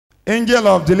Angel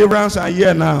of deliverance are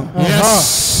here now.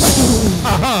 Yes.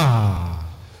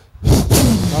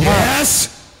 Yes.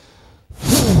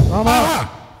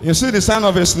 You see the sign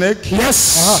of a snake?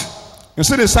 Yes. You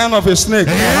see the sign of a snake?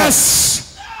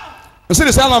 Yes. You see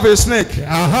the sign of a snake? You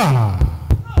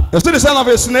see the sign of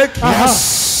a snake?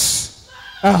 Yes.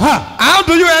 How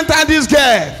do you enter this gate?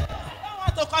 I don't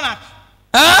want to come out.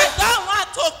 I don't want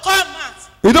to come out.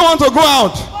 You don't want to go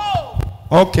out?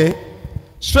 No. Okay.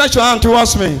 Stretch your hand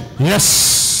towards me.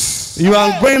 Yes. You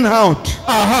are going out.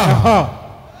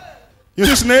 You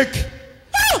see snake?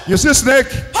 You see snake?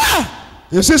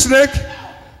 You see snake?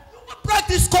 You won't break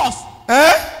this curse.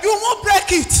 You won't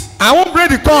break it. I won't break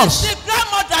the curse. The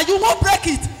grandmother, you won't break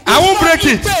it. I won't break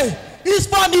it. It's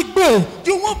from Igbo.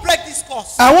 You won't break this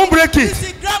curse. I won't break it. It's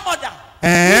the grandmother.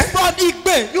 It's from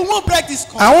Igbo. You won't break this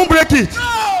curse. I won't break it.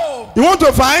 No. You want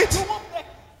to fight? You won't break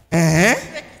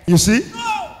it. You see?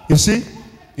 No. You see?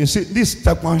 You see? This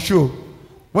Chakwanshu.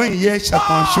 When you hear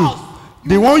Chakwanshu,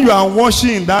 the one you are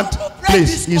washing in that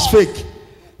place is fake.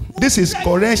 This is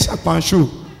correct Chakwanshu.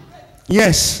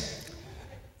 Yes.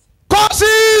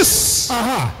 Curses!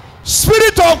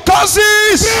 Spirit of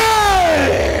curses!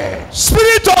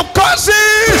 Spirit of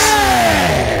curses!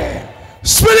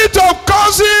 Spirit of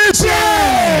curses!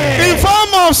 In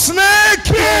form of snake!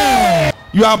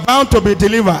 You are bound to be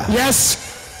delivered. Yes.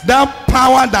 That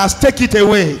power that's take it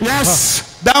away.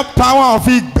 Yes. That power of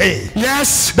Igbe.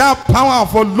 Yes. That power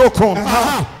of Olokun.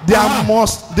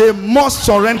 They must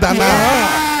surrender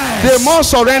now. They must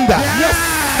surrender.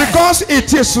 Because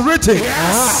it is written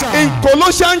in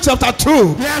Colossians chapter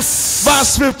 2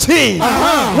 verse 15,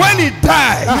 when he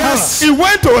died, he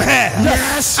went to hell,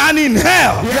 and in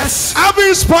hell,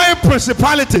 having spoiled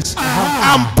principalities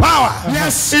and power,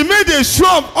 he made a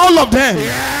show of all of them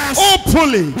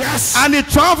openly, and he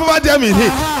triumphed over them in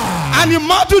it. And in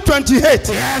Matthew 28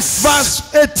 verse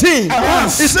 18,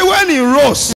 he said when he rose,